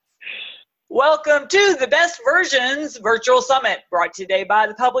Welcome to the Best Versions Virtual Summit, brought today by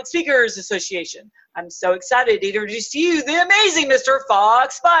the Public Speakers Association. I'm so excited to introduce to you the amazing Mr.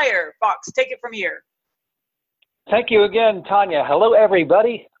 Fox Beyer. Fox, take it from here. Thank you again, Tanya. Hello,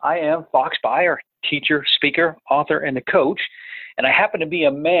 everybody. I am Fox Beyer, teacher, speaker, author, and a coach. And I happen to be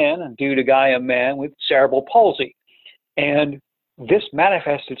a man, a man with cerebral palsy. And this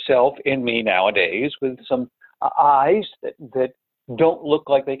manifests itself in me nowadays with some eyes that don't look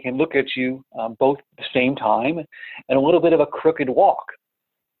like they can look at you both at the same time, and a little bit of a crooked walk.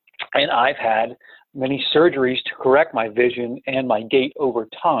 And I've had many surgeries to correct my vision and my gait over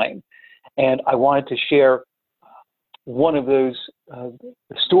time. And I wanted to share one of those,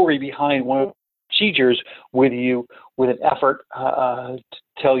 the story behind one of the procedures with you, with an effort to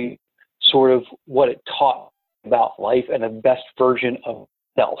tell you sort of what it taught about life and the best version of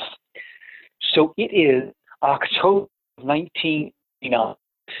self. So it is October 1989.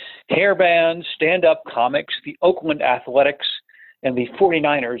 Hairbands, stand-up comics, the Oakland Athletics, and the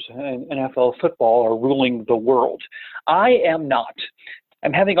 49ers in NFL football are ruling the world. I am not.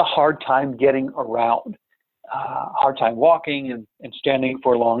 I'm having a hard time getting around, hard time walking and standing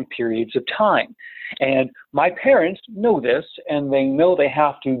for long periods of time. And my parents know this, and they know they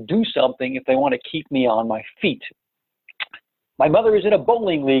have to do something if they want to keep me on my feet. My mother is in a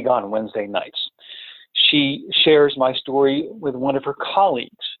bowling league on Wednesday nights. She shares my story with one of her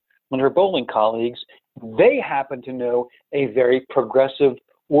colleagues, one of her bowling colleagues. They happen to know a very progressive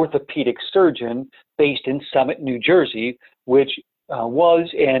orthopedic surgeon based in Summit, New Jersey, which was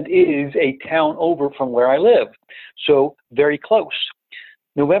and is a town over from where I live. So very close.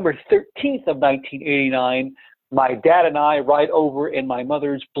 November 13th of 1989, my dad and I ride over in my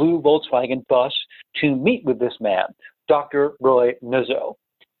mother's blue Volkswagen bus to meet with this man, Dr. Roy Nuzzo.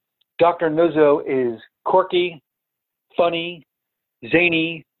 Dr. Nuzzo is quirky, funny,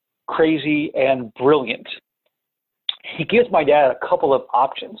 zany, crazy, and brilliant. He gives my dad a couple of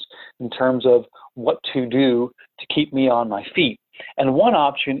options in terms of what to do to keep me on my feet. And one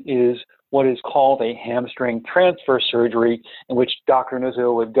option is what is called a hamstring transfer surgery, in which Dr.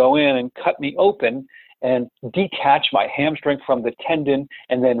 Nuzzo would go in and cut me open and detach my hamstring from the tendon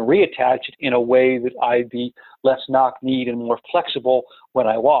and then reattach it in a way that I'd be less knock-kneed and more flexible when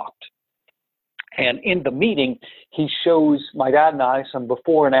I walked. And in the meeting, he shows my dad and I some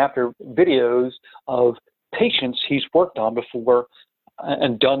before and after videos of patients he's worked on before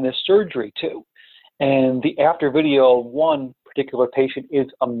and done this surgery to. And the after video of one particular patient is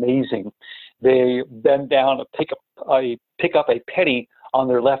amazing. They bend down to pick up a penny on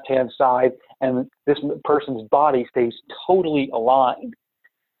their left-hand side, and this person's body stays totally aligned.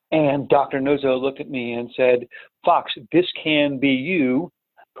 And Dr. Nuzzo looked at me and said, "Fox, this can be you,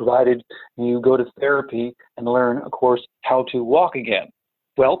 provided you go to therapy and learn, of course, how to walk again."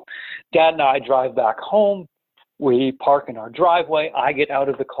 Well, Dad and I drive back home. We park in our driveway. I get out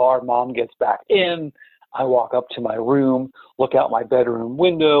of the car. Mom gets back in. I walk up to my room, look out my bedroom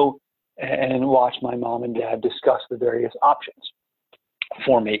window, and watch my mom and dad discuss the various options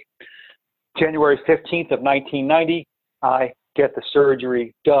for me. January 15th of 1990, I get the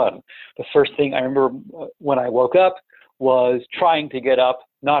surgery done. The first thing I remember when I woke up was trying to get up,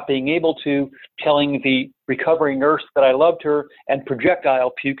 not being able to, telling the recovering nurse that I loved her, and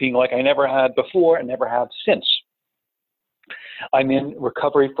projectile puking like I never had before and never have since. I'm in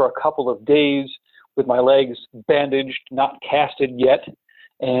recovery for a couple of days with my legs bandaged, not casted yet,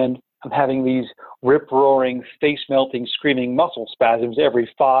 and I'm having these rip-roaring, face-melting, screaming muscle spasms every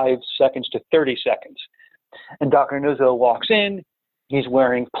 5 seconds to 30 seconds. And Dr. Nuzzo walks in. He's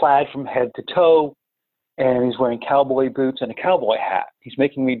wearing plaid from head to toe, and he's wearing cowboy boots and a cowboy hat. He's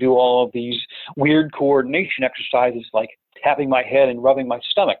making me do all of these weird coordination exercises like tapping my head and rubbing my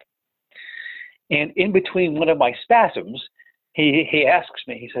stomach. And in between one of my spasms, he asks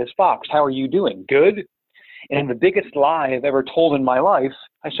me, he says, "Fox, how are you doing? Good?" And the biggest lie I've ever told in my life,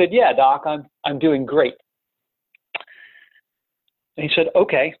 I said, "Yeah, Doc, I'm doing great." And he said,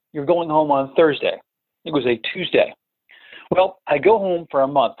 "Okay, you're going home on Thursday." It was a Tuesday. Well, I go home for a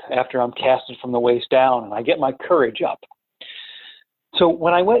month after I'm casted from the waist down, and I get my courage up. So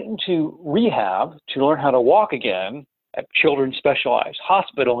when I went into rehab to learn how to walk again at Children's Specialized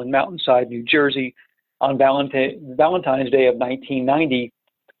Hospital in Mountainside, New Jersey, on Valentine's Day of 1990,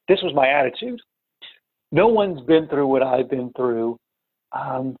 this was my attitude. No one's been through what I've been through.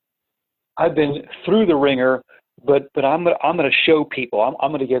 I've been through the ringer, but I'm gonna show people.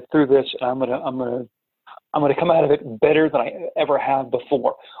 I'm gonna get through this, and I'm gonna come out of it better than I ever have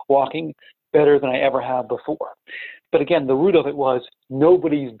before. Walking better than I ever have before. But again, the root of it was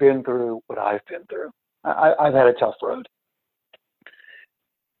nobody's been through what I've been through. I've had a tough road.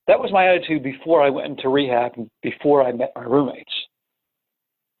 That was my attitude before I went into rehab and before I met my roommates.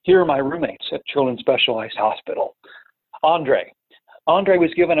 Here are my roommates at Children's Specialized Hospital. Andre. Andre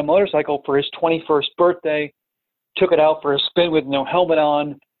was given a motorcycle for his 21st birthday, took it out for a spin with no helmet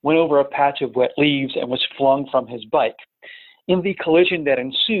on, went over a patch of wet leaves, and was flung from his bike. In the collision that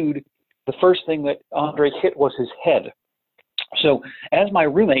ensued, the first thing that Andre hit was his head. So as my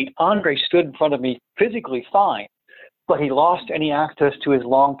roommate, Andre stood in front of me physically fine, but he lost any access to his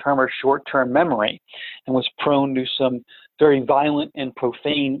long-term or short-term memory and was prone to some very violent and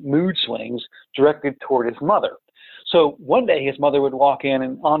profane mood swings directed toward his mother. So one day his mother would walk in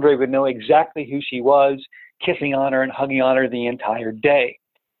and Andre would know exactly who she was, kissing on her and hugging on her the entire day.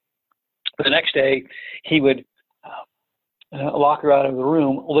 The next day he would lock her out of the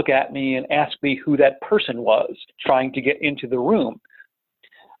room, look at me and ask me who that person was trying to get into the room.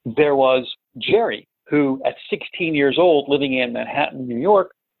 There was Jerry, who at 16 years old, living in Manhattan, New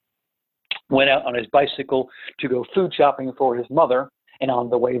York, went out on his bicycle to go food shopping for his mother, and on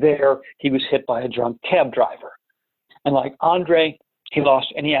the way there, he was hit by a drunk cab driver. And like Andre, he lost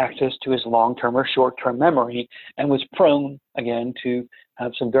any access to his long-term or short-term memory and was prone, again, to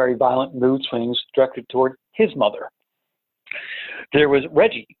have some very violent mood swings directed toward his mother. There was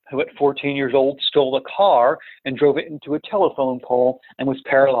Reggie, who at 14 years old stole a car and drove it into a telephone pole and was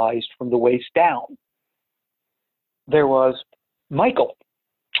paralyzed from the waist down. There was Michael,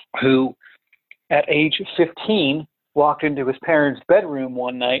 who at age 15 walked into his parents' bedroom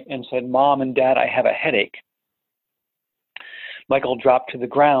one night and said, "Mom and Dad, I have a headache." Michael dropped to the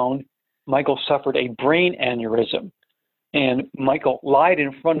ground. Michael suffered a brain aneurysm, and Michael lied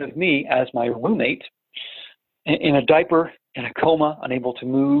in front of me as my roommate in a diaper, in a coma, unable to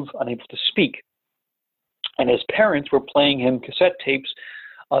move, unable to speak. And his parents were playing him cassette tapes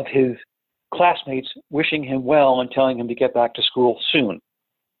of his classmates wishing him well and telling him to get back to school soon.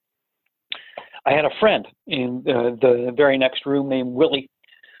 I had a friend in the very next room named Willie.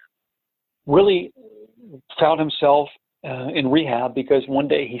 Willie found himself in rehab because one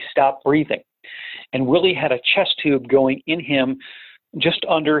day he stopped breathing. And Willie had a chest tube going in him just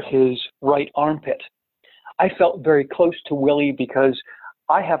under his right armpit. I felt very close to Willie because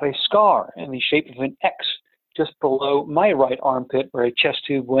I have a scar in the shape of an X just below my right armpit where a chest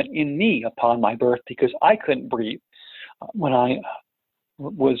tube went in me upon my birth because I couldn't breathe when I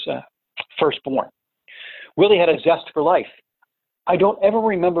was first born. Willie had a zest for life. I don't ever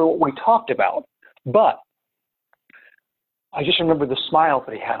remember what we talked about, but I just remember the smile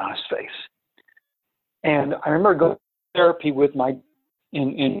that he had on his face. And I remember going to therapy with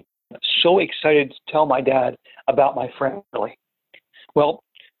so excited to tell my dad about my friend Willie. Well,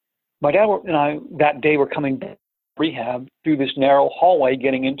 my dad and I that day were coming back to rehab through this narrow hallway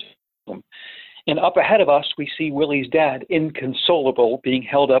getting into him. And up ahead of us, we see Willie's dad, inconsolable, being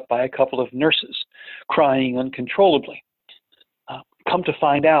held up by a couple of nurses, crying uncontrollably. Come to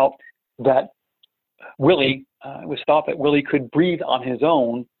find out that Willie, it was thought that Willie could breathe on his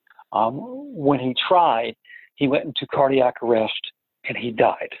own. When he tried, he went into cardiac arrest and he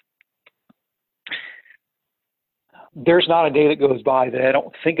died. There's not a day that goes by that I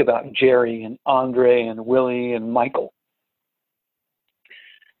don't think about Jerry and Andre and Willie and Michael.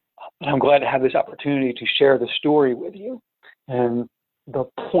 And I'm glad to have this opportunity to share the story with you. And the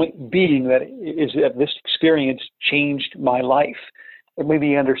point being that this experience changed my life. It made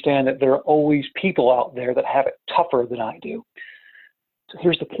me understand that there are always people out there that have it tougher than I do. So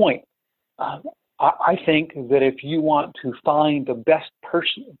here's the point. I think that if you want to find the best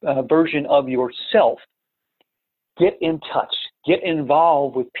version of yourself, get in touch, get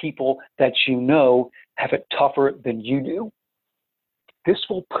involved with people that you know have it tougher than you do. This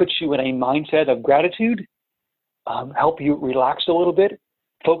will put you in a mindset of gratitude, help you relax a little bit,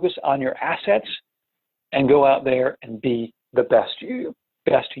 focus on your assets, and go out there and be the best you.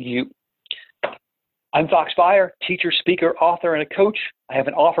 I'm Fox Beyer, teacher, speaker, author, and a coach. I have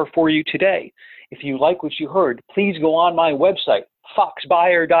an offer for you today. If you like what you heard, please go on my website,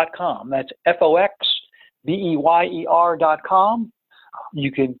 foxbeyer.com. That's FOXBEYER.com.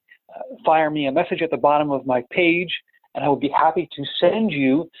 You can fire me a message at the bottom of my page, and I would be happy to send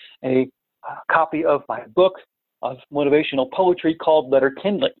you a copy of my book of motivational poetry called Letter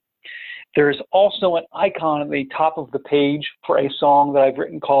Kindling. There is also an icon at the top of the page for a song that I've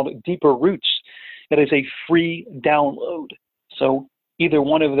written called Deeper Roots. That is a free download. So either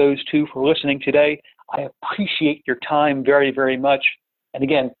one of those two for listening today, I appreciate your time very, very much. And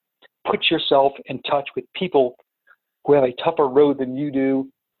again, put yourself in touch with people who have a tougher road than you do.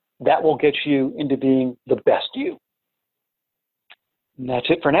 That will get you into being the best you. And that's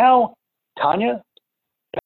it for now. Tanya,